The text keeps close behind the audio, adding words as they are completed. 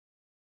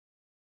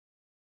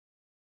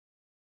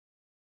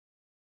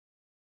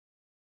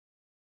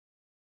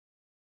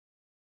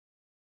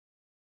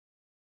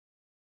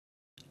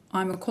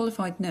I'm a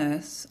qualified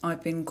nurse.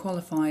 I've been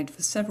qualified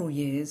for several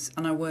years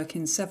and I work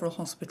in several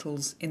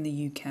hospitals in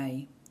the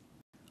UK.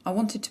 I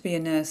wanted to be a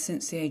nurse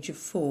since the age of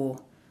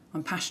 4.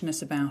 I'm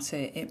passionate about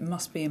it. It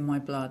must be in my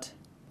blood.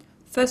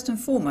 First and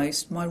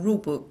foremost, my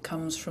rulebook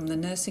comes from the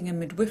Nursing and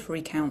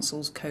Midwifery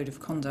Council's Code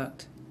of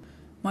Conduct.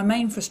 My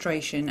main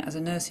frustration as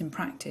a nurse in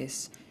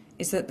practice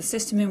is that the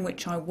system in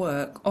which I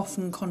work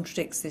often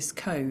contradicts this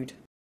code.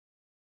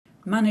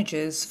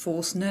 Managers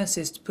force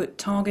nurses to put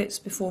targets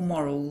before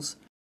morals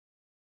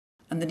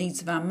and the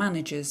needs of our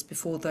managers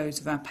before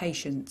those of our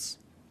patients.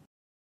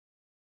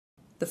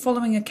 The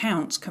following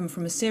accounts come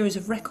from a series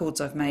of records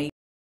I've made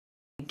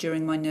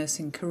during my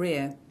nursing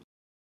career.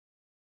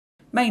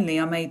 Mainly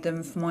I made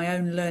them for my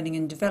own learning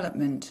and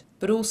development,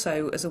 but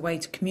also as a way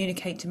to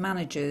communicate to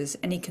managers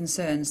any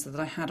concerns that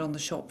I had on the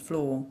shop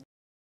floor.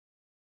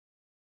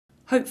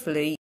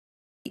 Hopefully,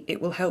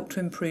 it will help to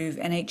improve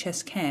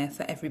NHS care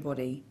for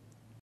everybody.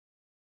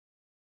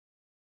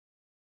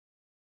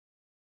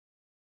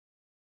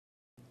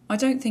 I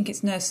don't think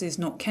it's nurses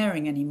not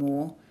caring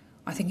anymore.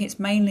 I think it's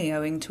mainly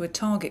owing to a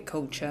target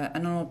culture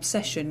and an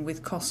obsession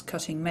with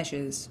cost-cutting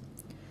measures.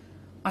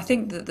 I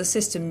think that the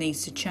system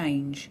needs to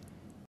change.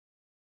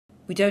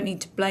 We don't need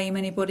to blame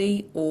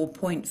anybody or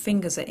point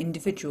fingers at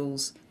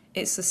individuals.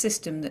 It's the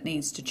system that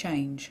needs to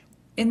change.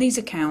 In these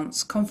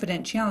accounts,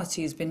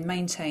 confidentiality has been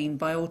maintained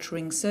by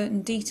altering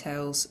certain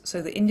details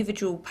so that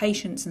individual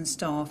patients and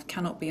staff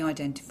cannot be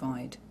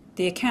identified.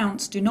 The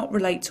accounts do not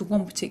relate to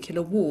one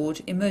particular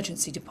ward,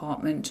 emergency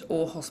department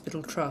or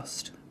hospital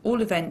trust.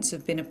 All events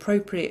have been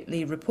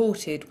appropriately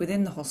reported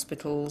within the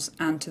hospitals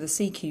and to the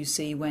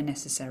CQC where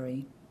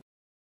necessary.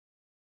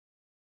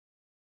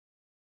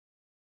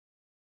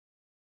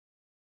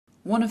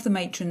 One of the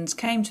matrons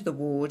came to the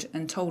ward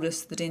and told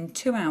us that in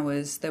 2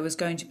 hours there was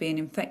going to be an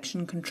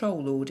infection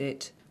control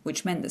audit,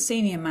 which meant that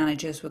senior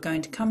managers were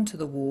going to come to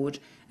the ward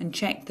and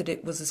check that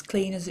it was as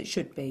clean as it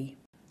should be.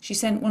 She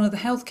sent one of the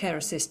healthcare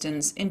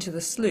assistants into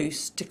the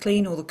sluice to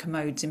clean all the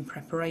commodes in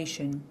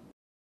preparation.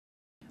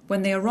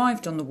 When they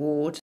arrived on the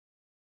ward,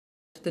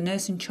 the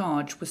nurse in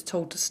charge was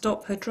told to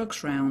stop her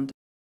drugs round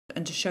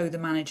and to show the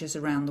managers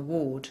around the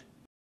ward.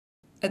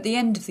 At the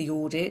end of the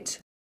audit,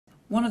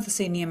 one of the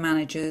senior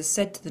managers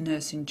said to the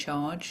nurse in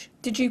charge,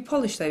 "Did you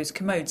polish those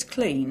commodes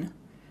clean?"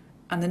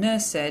 And the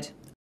nurse said,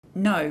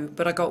 "No,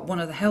 but I got one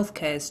of the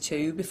healthcares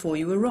to before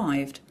you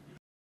arrived."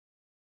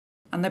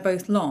 And they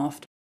both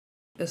laughed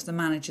as the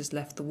managers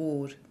left the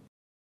ward.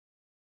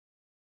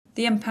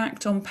 The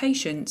impact on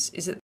patients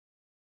is that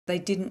they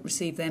didn't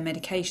receive their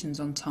medications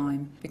on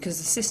time because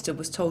the sister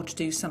was told to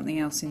do something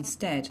else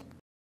instead.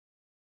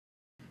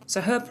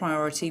 So her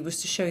priority was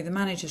to show the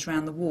managers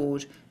around the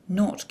ward,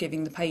 not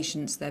giving the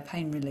patients their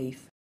pain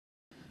relief.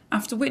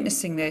 After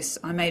witnessing this,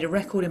 I made a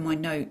record in my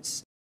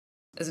notes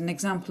as an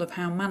example of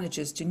how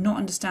managers do not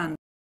understand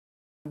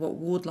what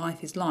ward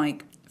life is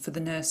like for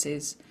the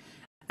nurses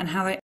and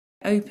how they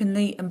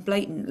openly and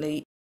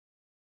blatantly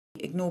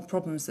ignore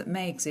problems that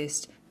may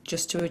exist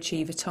just to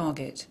achieve a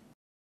target.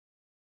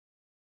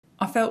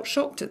 I felt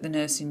shocked at the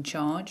nurse in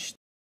charge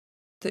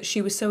that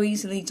she was so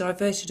easily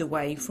diverted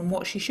away from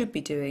what she should be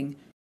doing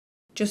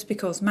just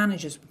because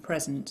managers were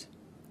present.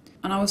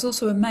 And I was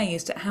also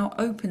amazed at how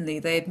openly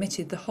they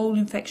admitted the whole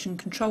infection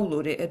control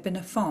audit had been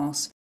a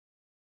farce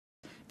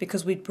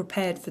because we'd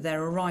prepared for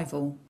their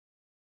arrival.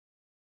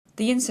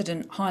 The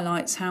incident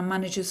highlights how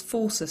managers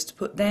force us to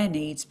put their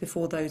needs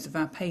before those of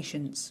our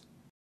patients.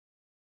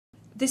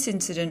 This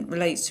incident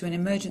relates to an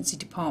emergency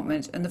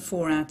department and the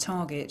 4-hour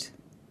target.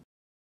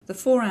 The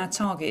 4-hour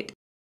target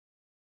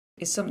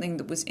is something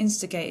that was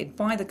instigated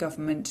by the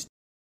government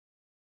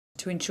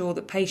to ensure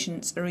that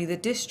patients are either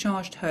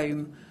discharged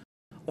home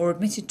or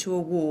admitted to a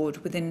ward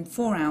within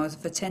 4 hours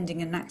of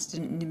attending an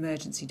accident in an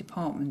emergency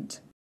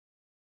department.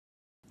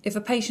 If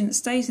a patient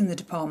stays in the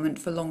department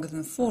for longer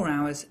than 4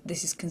 hours,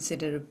 this is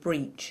considered a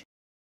breach.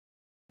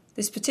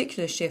 This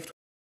particular shift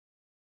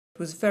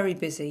was very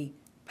busy.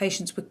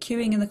 Patients were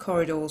queuing in the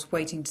corridors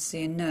waiting to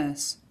see a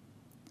nurse.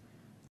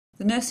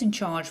 The nurse in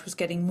charge was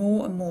getting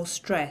more and more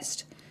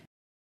stressed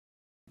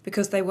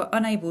because they were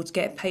unable to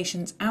get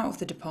patients out of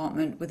the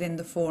department within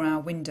the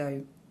 4-hour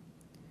window.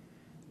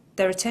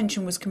 Their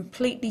attention was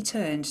completely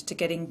turned to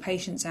getting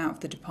patients out of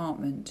the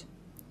department.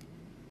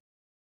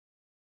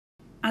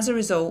 As a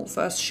result,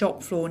 for us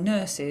shop floor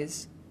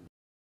nurses,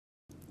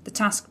 the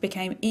task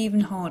became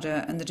even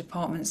harder and the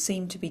department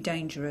seemed to be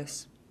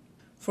dangerous.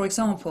 For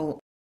example,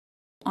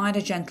 I had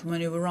a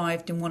gentleman who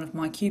arrived in one of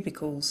my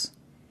cubicles.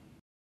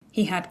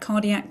 He had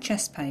cardiac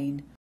chest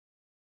pain,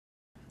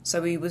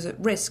 so he was at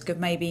risk of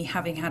maybe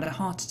having had a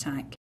heart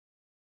attack.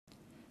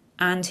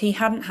 And he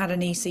hadn't had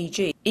an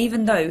ECG,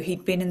 even though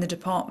he'd been in the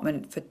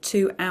department for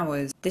 2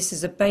 hours. This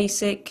is a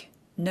basic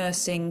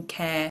nursing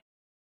care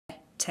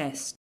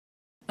test.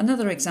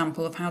 Another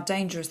example of how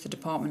dangerous the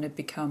department had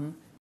become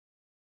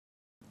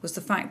was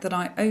the fact that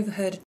I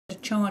overheard a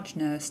charge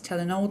nurse tell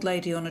an old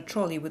lady on a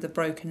trolley with a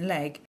broken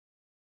leg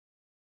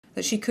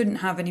that she couldn't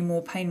have any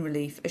more pain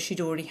relief as she'd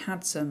already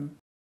had some.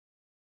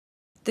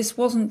 This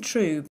wasn't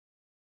true,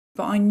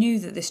 But I knew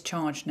that this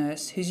charge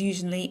nurse, who's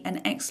usually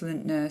an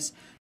excellent nurse,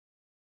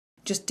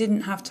 just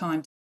didn't have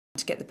time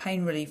to get the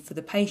pain relief for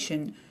the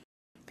patient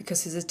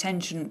because his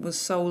attention was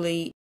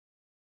solely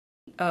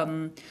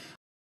on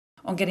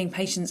getting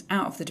patients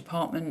out of the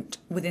department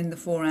within the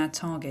 4-hour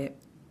target.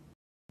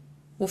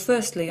 Well,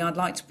 firstly, I'd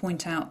like to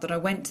point out that I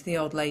went to the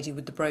old lady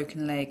with the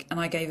broken leg and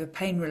I gave her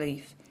pain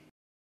relief,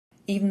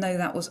 even though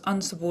that was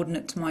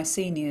unsubordinate to my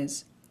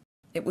seniors.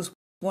 It was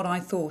what I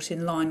thought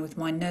in line with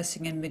my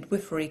nursing and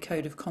midwifery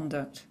code of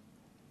conduct.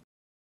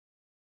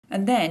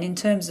 And then, in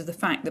terms of the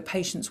fact that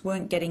patients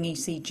weren't getting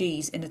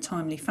ECGs in a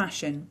timely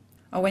fashion,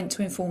 I went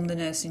to inform the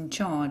nurse in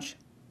charge.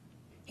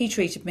 He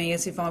treated me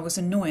as if I was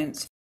an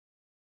annoyance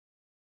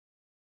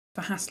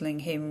for hassling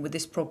him with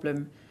this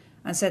problem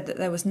and said that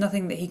there was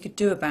nothing that he could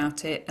do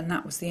about it and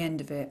that was the end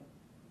of it.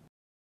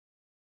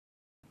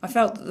 I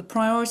felt that the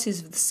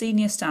priorities of the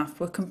senior staff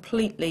were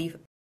completely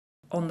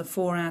on the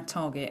 4-hour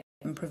target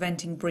and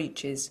preventing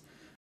breaches,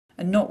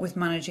 and not with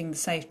managing the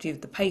safety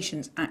of the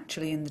patients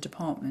actually in the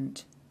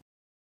department.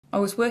 I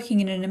was working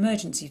in an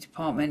emergency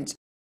department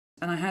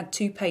and I had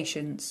 2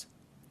 patients.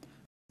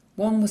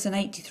 One was an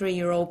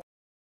 83-year-old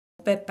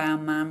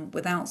bedbound man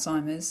with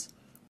Alzheimer's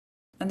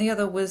and the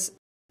other was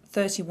a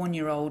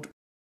 31-year-old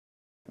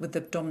with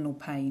abdominal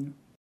pain.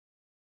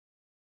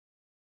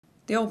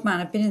 The old man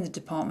had been in the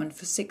department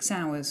for 6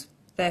 hours,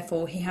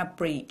 therefore he had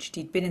breached.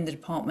 He'd been in the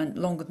department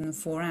longer than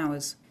 4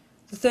 hours.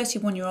 The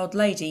 31-year-old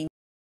lady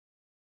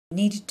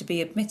needed to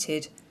be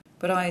admitted,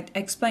 but I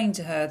explained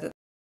to her that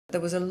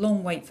there was a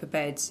long wait for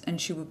beds and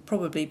she would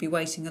probably be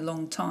waiting a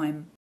long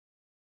time.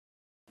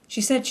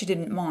 She said she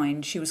didn't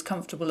mind, she was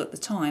comfortable at the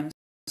time,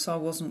 so I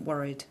wasn't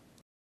worried.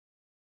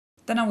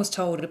 Then I was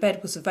told a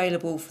bed was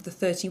available for the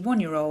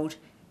 31-year-old.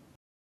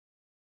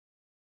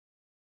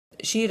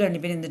 She had only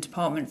been in the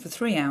department for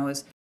 3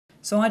 hours,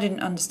 so I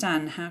didn't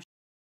understand how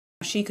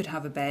she could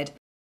have a bed,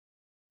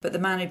 but the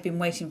man who'd been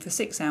waiting for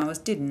 6 hours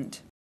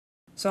didn't.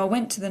 So I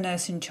went to the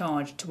nurse in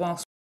charge to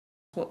ask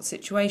what the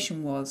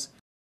situation was,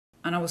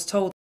 and I was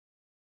told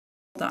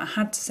that I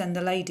had to send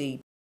the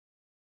lady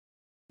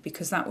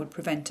because that would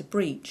prevent a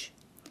breach.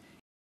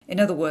 In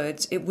other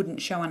words, it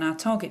wouldn't show on our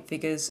target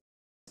figures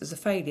as a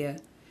failure.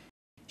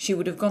 She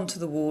would have gone to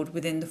the ward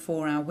within the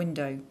 4-hour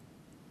window.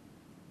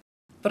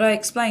 But I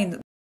explained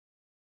that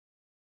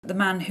the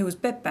man who was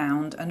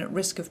bedbound and at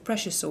risk of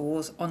pressure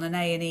sores on an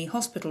A&E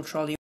hospital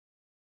trolley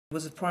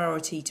was a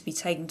priority to be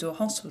taken to a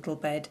hospital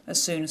bed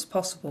as soon as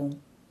possible.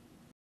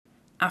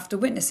 After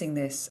witnessing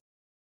this,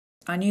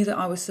 I knew that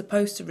I was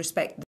supposed to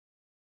respect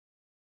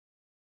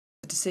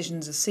the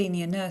decisions of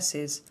senior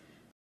nurses.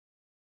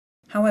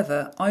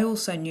 However, I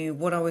also knew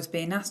what I was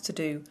being asked to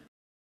do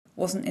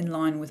wasn't in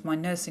line with my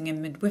nursing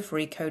and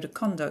midwifery code of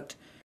conduct,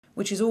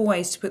 which is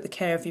always to put the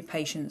care of your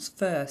patients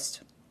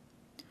first.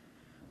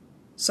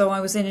 So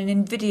I was in an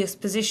invidious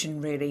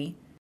position, really,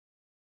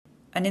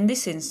 and in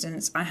this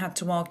instance I had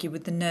to argue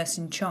with the nurse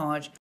in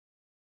charge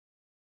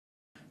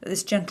that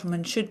this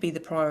gentleman should be the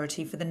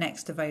priority for the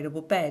next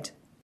available bed.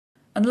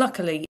 And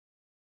luckily,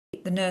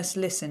 the nurse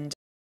listened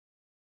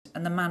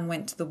and the man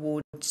went to the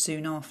ward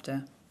soon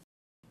after.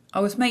 I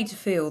was made to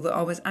feel that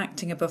I was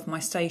acting above my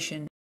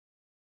station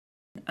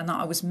and that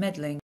I was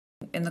meddling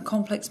in the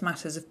complex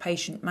matters of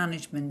patient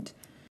management,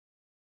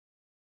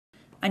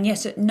 and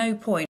yet at no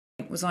point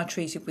was I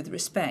treated with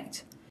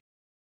respect,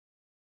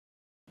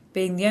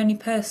 being the only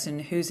person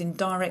who's in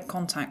direct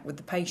contact with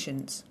the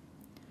patients,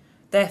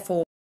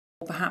 therefore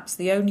perhaps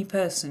the only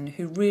person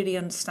who really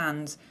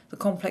understands the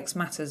complex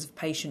matters of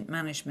patient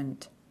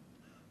management.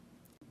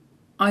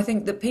 I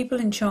think that people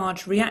in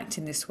charge react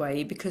in this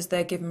way because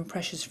they're given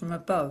pressures from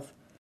above,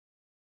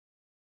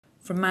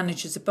 from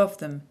managers above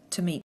them,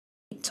 to meet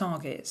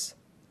targets.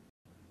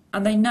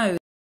 And they know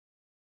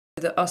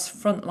that us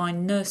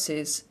frontline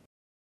nurses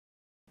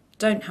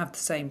don't have the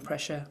same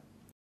pressure.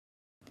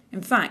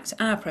 In fact,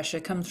 our pressure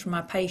comes from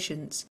our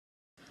patients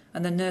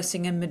and the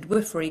nursing and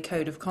midwifery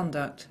code of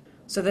conduct.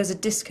 So there's a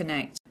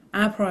disconnect.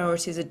 Our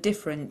priorities are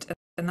different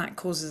and that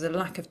causes a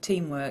lack of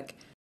teamwork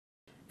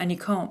and you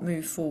can't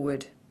move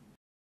forward.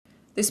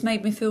 This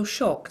made me feel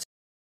shocked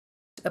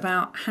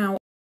about how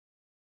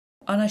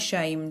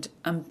unashamed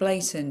and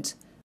blatant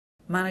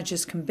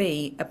managers can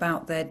be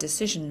about their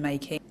decision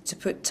making to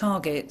put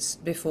targets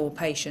before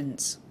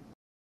patients.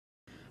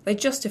 They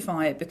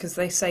justify it because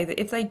they say that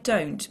if they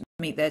don't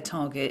meet their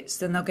targets,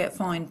 then they'll get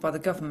fined by the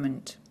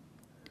government.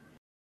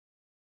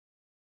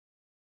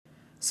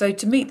 So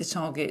to meet the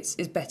targets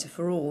is better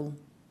for all.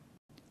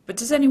 But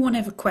does anyone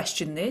ever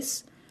question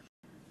this?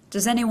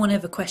 Does anyone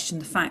ever question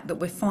the fact that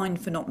we're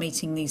fined for not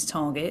meeting these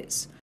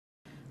targets,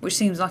 which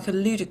seems like a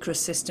ludicrous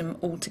system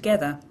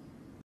altogether?